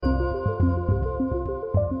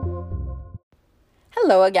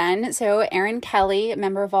Hello again. So Erin Kelly,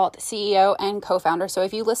 Member Vault CEO and co-founder. So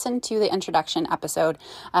if you listened to the introduction episode,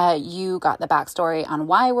 you got the backstory on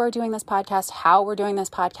why we're doing this podcast, how we're doing this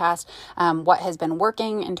podcast, what has been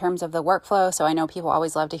working in terms of the workflow. So I know people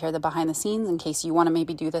always love to hear the behind the scenes in case you want to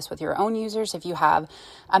maybe do this with your own users. If you have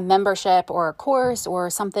a membership or a course or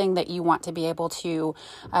something that you want to be able to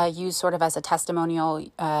use sort of as a testimonial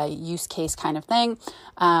use case kind of thing,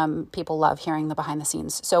 people love hearing the behind the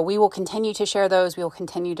scenes. So we will continue to share those. We will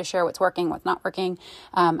continue to share what's working, what's not working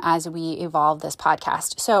as we evolve this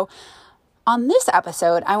podcast. So on this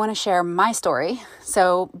episode, I want to share my story.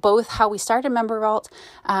 So both how we started Member Vault,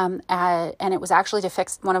 and it was actually to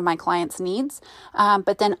fix one of my clients' needs,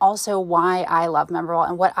 but then also why I love Member Vault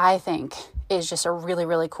and what I think is just a really,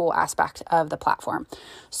 really cool aspect of the platform.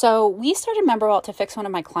 So we started Member Vault to fix one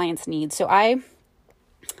of my clients' needs. So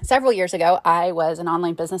several years ago, I was an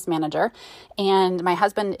online business manager, and my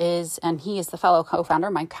husband is the fellow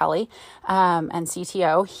co-founder, Mike Kelly, and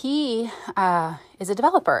CTO. He is a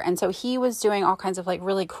developer. And so he was doing all kinds of like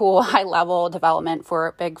really cool high level development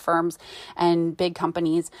for big firms and big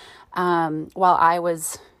companies, while I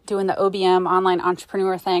was doing the OBM online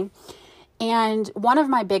entrepreneur thing. And one of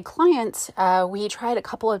my big clients, we tried a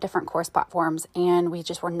couple of different course platforms and we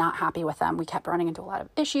just were not happy with them. We kept running into a lot of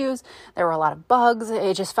issues. There were a lot of bugs.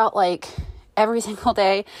 It just felt like every single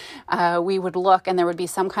day we would look and there would be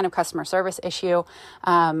some kind of customer service issue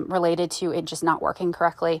related to it just not working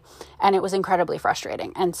correctly. And it was incredibly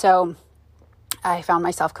frustrating. And so I found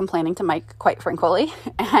myself complaining to Mike quite frankly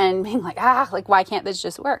and being like, why can't this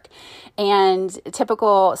just work? And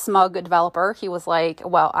typical smug developer, he was like,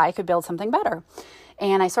 well, I could build something better.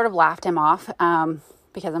 And I sort of laughed him off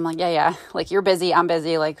because I'm like, yeah, like you're busy, I'm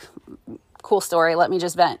busy, like cool story, let me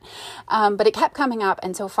just vent. But it kept coming up.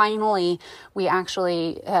 And so finally, we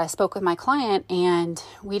actually spoke with my client and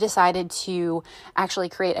we decided to actually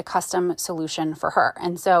create a custom solution for her.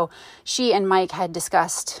 And so she and Mike had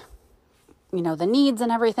discussed the needs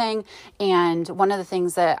and everything. And one of the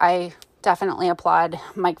things that I definitely applaud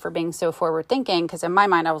Mike for being so forward thinking, because in my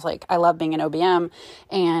mind, I was like, I love being an OBM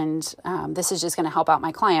and this is just going to help out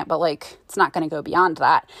my client, but like, it's not going to go beyond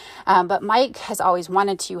that. But Mike has always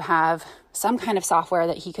wanted to have some kind of software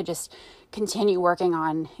that he could just continue working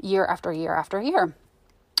on year after year after year.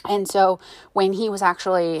 And so when he was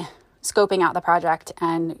actually scoping out the project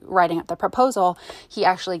and writing up the proposal, he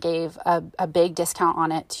actually gave a big discount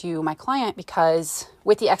on it to my client because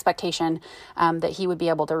with the expectation that he would be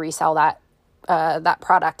able to resell that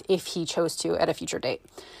product if he chose to at a future date.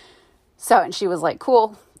 And she was like,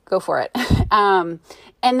 cool, go for it. And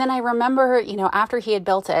then I remember, after he had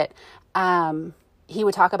built it, he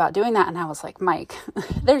would talk about doing that. And I was like, Mike,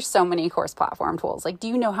 there's so many course platform tools. Like, do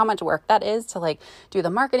you know how much work that is to like do the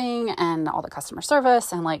marketing and all the customer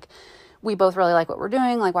service? And like, we both really like what we're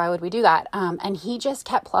doing. Like, why would we do that? And he just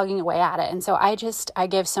kept plugging away at it. And so I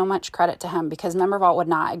give so much credit to him because Member Vault would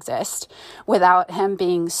not exist without him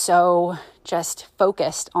being so just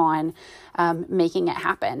focused on making it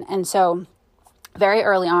happen. And so very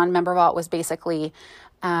early on, Member Vault was basically,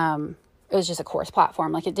 it was just a course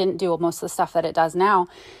platform. Like it didn't do most of the stuff that it does now.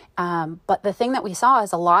 But the thing that we saw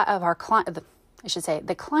is a lot of our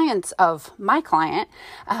the clients of my client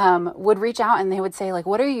would reach out and they would say like,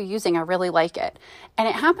 what are you using? I really like it. And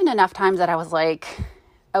it happened enough times that I was like,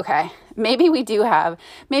 okay, maybe we do have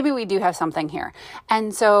something here.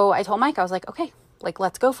 And so I told Mike, I was like, okay, like,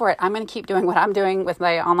 let's go for it. I'm going to keep doing what I'm doing with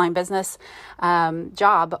my online business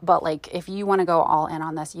job. But like, if you want to go all in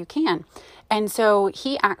on this, you can. And so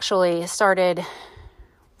he actually started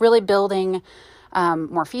really building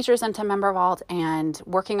more features into Member Vault and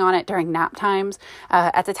working on it during nap times.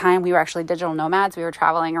 At the time, we were actually digital nomads. We were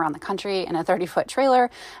traveling around the country in a 30-foot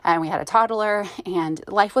trailer, and we had a toddler, and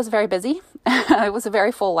life was very busy. It was a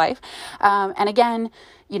very full life. And again,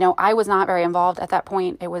 I was not very involved at that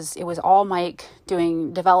point. It was all Mike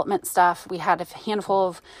doing development stuff. We had a handful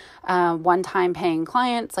of one-time paying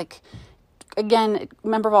clients. Like, again,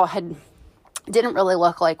 Member Vault didn't really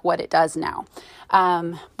look like what it does now.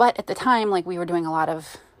 But at the time, like we were doing a lot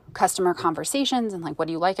of customer conversations and like, what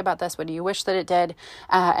do you like about this? What do you wish that it did?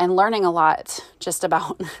 And learning a lot just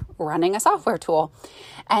about running a software tool.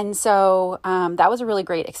 And so that was a really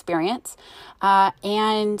great experience.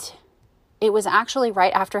 And it was actually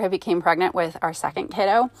right after I became pregnant with our second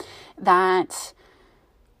kiddo that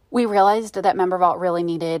we realized that Member Vault really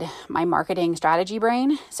needed my marketing strategy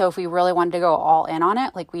brain. So if we really wanted to go all in on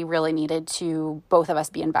it, like we really needed to both of us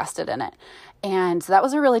be invested in it. And so that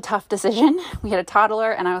was a really tough decision. We had a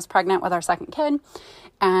toddler and I was pregnant with our second kid.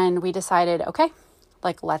 And we decided, okay,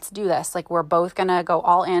 like, let's do this. Like, we're both going to go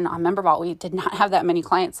all in on Member Vault. We did not have that many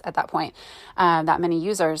clients at that point, that many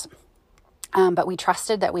users. But we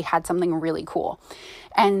trusted that we had something really cool.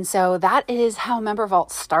 And so that is how Member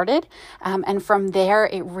Vault started. And from there,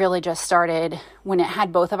 it really just started when it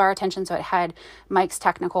had both of our attention. So it had Mike's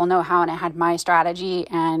technical know-how and it had my strategy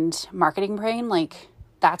and marketing brain. Like,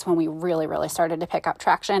 that's when we really, really started to pick up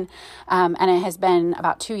traction. And it has been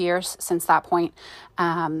about 2 years since that point.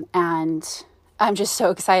 And I'm just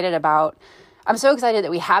so excited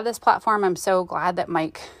that we have this platform. I'm so glad that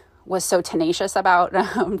Mike was so tenacious about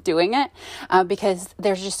doing it, because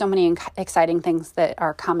there's just so many exciting things that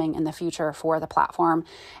are coming in the future for the platform.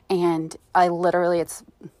 And it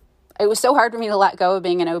was so hard for me to let go of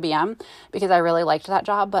being an OBM because I really liked that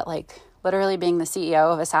job. But like, literally being the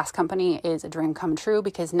CEO of a SaaS company is a dream come true,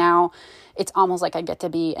 because now it's almost like I get to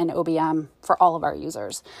be an OBM for all of our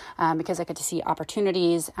users, because I get to see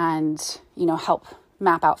opportunities and, help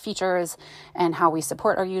map out features and how we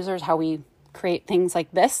support our users, how we create things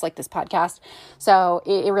like this podcast. So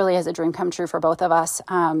it really is a dream come true for both of us.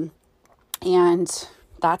 And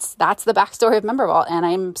that's the backstory of Member Vault. And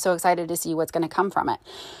I'm so excited to see what's going to come from it.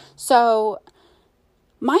 So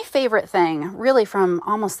my favorite thing really from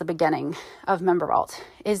almost the beginning of Member Vault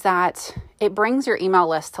is that it brings your email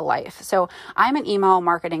list to life. So I'm an email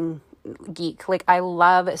marketing geek. Like, I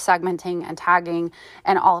love segmenting and tagging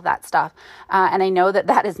and all of that stuff. And I know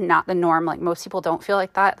that is not the norm. Like, most people don't feel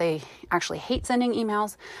like that. They actually hate sending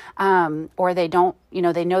emails, or they don't,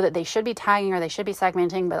 they know that they should be tagging or they should be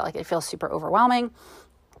segmenting, but like, it feels super overwhelming.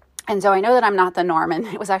 And so I know that I'm not the norm. And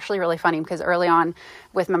it was actually really funny because early on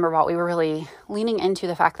with Member Vault, we were really leaning into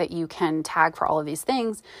the fact that you can tag for all of these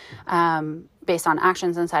things, based on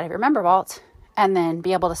actions inside of your Member Vault, and then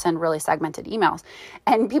be able to send really segmented emails.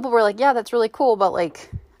 And people were like, yeah, that's really cool, but like,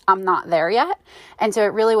 I'm not there yet. And so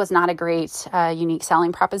it really was not a great, unique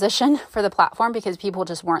selling proposition for the platform, because people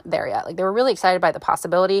just weren't there yet. Like, they were really excited by the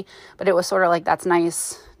possibility, but it was sort of like, that's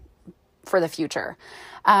nice for the future.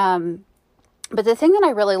 But the thing that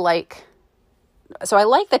I really like, so I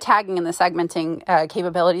like the tagging and the segmenting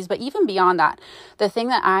capabilities, but even beyond that, the thing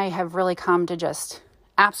that I have really come to just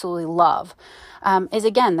absolutely love is,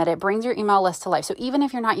 again, that it brings your email list to life. So even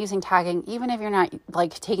if you're not using tagging, even if you're not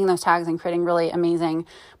like taking those tags and creating really amazing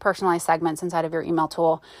personalized segments inside of your email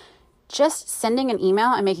tool, just sending an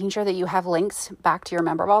email and making sure that you have links back to your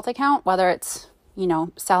Member Vault account, whether it's,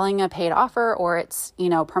 selling a paid offer, or it's,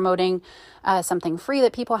 promoting something free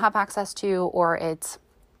that people have access to, or it's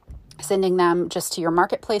sending them just to your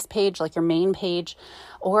marketplace page, like your main page,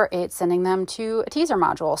 or it's sending them to a teaser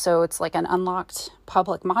module. So it's like an unlocked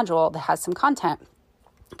public module that has some content,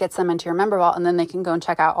 gets them into your Member Vault, and then they can go and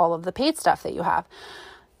check out all of the paid stuff that you have.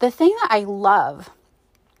 The thing that I love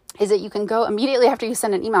is that you can go immediately after you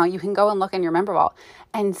send an email, you can go and look in your Member Vault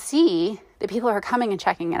and see that people are coming and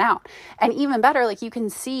checking it out. And even better, like, you can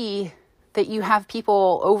see that you have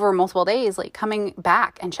people over multiple days, like, coming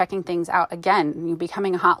back and checking things out again, you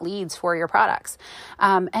becoming hot leads for your products.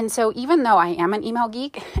 And so even though I am an email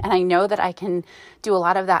geek and I know that I can do a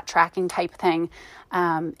lot of that tracking type thing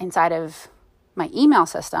inside of my email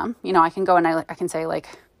system, I can go and I can say, like,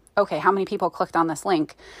 okay, how many people clicked on this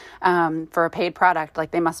link for a paid product? Like,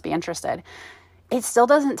 they must be interested. It still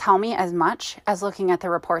doesn't tell me as much as looking at the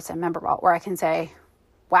reports in Member Vault, where I can say,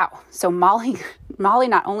 wow, so Molly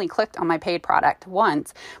not only clicked on my paid product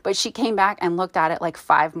once, but she came back and looked at it like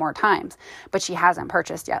 5 more times, but she hasn't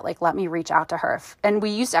purchased yet. Like, let me reach out to her. And we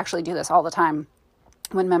used to actually do this all the time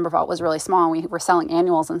when Member Vault was really small and we were selling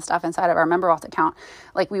annuals and stuff inside of our Member Vault account.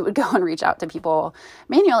 Like, we would go and reach out to people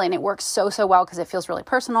manually, and it works so well because it feels really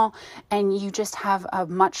personal, and you just have a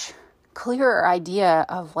much clearer idea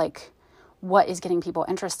of like what is getting people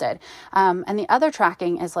interested. And the other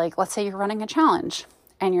tracking is, like, let's say you're running a challenge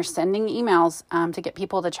and you're sending emails to get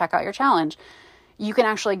people to check out your challenge. You can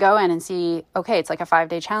actually go in and see, okay, it's like a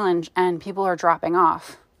 5-day challenge and people are dropping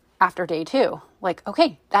off after day 2. Like,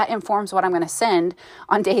 okay, that informs what I'm going to send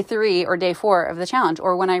on day 3 or day 4 of the challenge,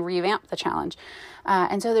 or when I revamp the challenge.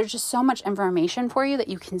 And so there's just so much information for you that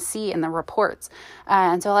you can see in the reports.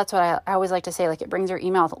 And so that's what I always like to say, like, it brings your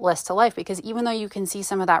email list to life, because even though you can see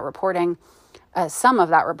some of that reporting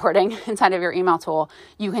inside of your email tool,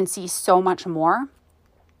 you can see so much more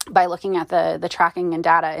by looking at the tracking and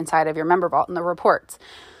data inside of your Member Vault and the reports.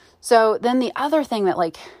 So then the other thing that,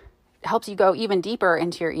 like, helps you go even deeper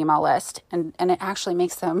into your email list, and it actually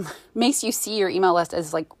makes you see your email list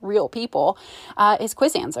as like real people, is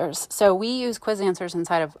quiz answers. So we use quiz answers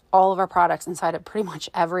inside of all of our products, inside of pretty much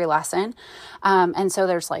every lesson. And so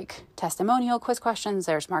there's like testimonial quiz questions,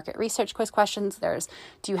 there's market research quiz questions, there's,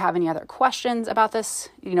 do you have any other questions about this?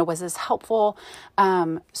 Was this helpful?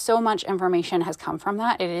 So much information has come from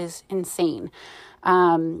that. It is insane.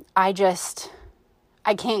 I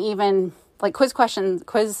can't even, like, quiz questions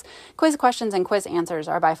and quiz answers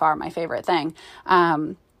are by far my favorite thing.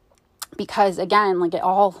 Because again, like, it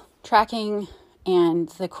all tracking and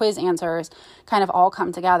the quiz answers kind of all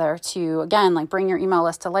come together to, again, like, bring your email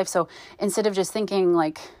list to life. So instead of just thinking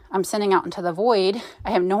like I'm sending out into the void, I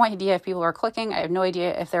have no idea if people are clicking. I have no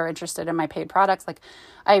idea if they're interested in my paid products. Like,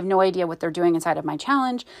 I have no idea what they're doing inside of my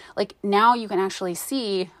challenge. Like, now you can actually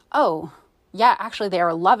see, oh, yeah, actually they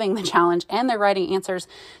are loving the challenge and they're writing answers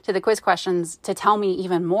to the quiz questions to tell me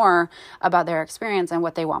even more about their experience and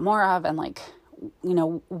what they want more of, and like,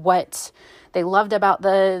 what they loved about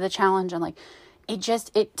the challenge. And like,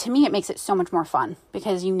 to me, it makes it so much more fun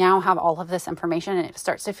because you now have all of this information and it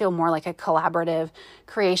starts to feel more like a collaborative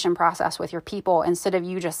creation process with your people, instead of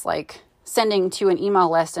you just like sending to an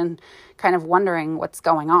email list and kind of wondering what's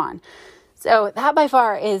going on. So that by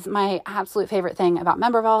far is my absolute favorite thing about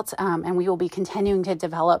MemberVault, and we will be continuing to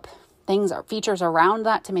develop things or features around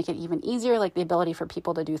that to make it even easier, like the ability for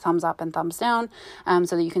people to do thumbs up and thumbs down,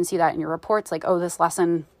 so that you can see that in your reports, like, oh, this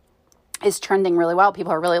lesson is trending really well,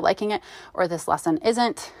 people are really liking it, or this lesson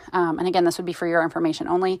isn't. And again, this would be for your information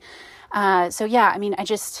only. So yeah, I mean,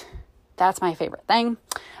 that's my favorite thing.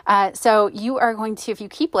 So you are going to, if you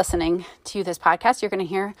keep listening to this podcast, you're going to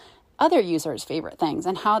hear other users' favorite things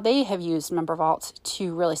and how they have used MemberVault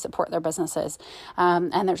to really support their businesses.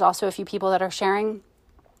 And there's also a few people that are sharing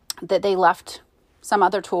that they left some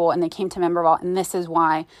other tool and they came to MemberVault, and this is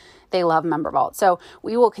why they love MemberVault. So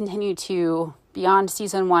we will continue to, beyond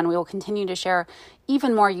season 1, we will continue to share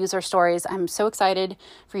even more user stories. I'm so excited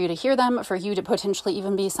for you to hear them, for you to potentially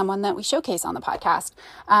even be someone that we showcase on the podcast,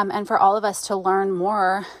 and for all of us to learn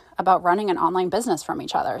more about running an online business from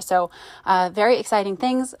each other. So very exciting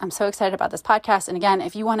things. I'm so excited about this podcast. And again,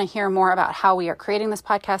 if you want to hear more about how we are creating this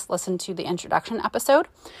podcast, listen to the introduction episode.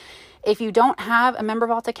 If you don't have a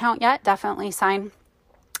MemberVault account yet, definitely sign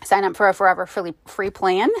up for a forever free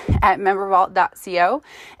plan at membervault.co.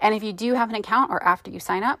 And if you do have an account, or after you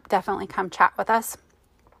sign up, definitely come chat with us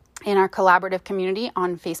in our collaborative community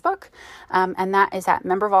on Facebook. And that is at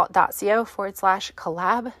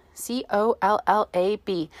membervault.co/collab,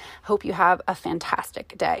 COLLAB. Hope you have a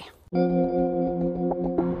fantastic day.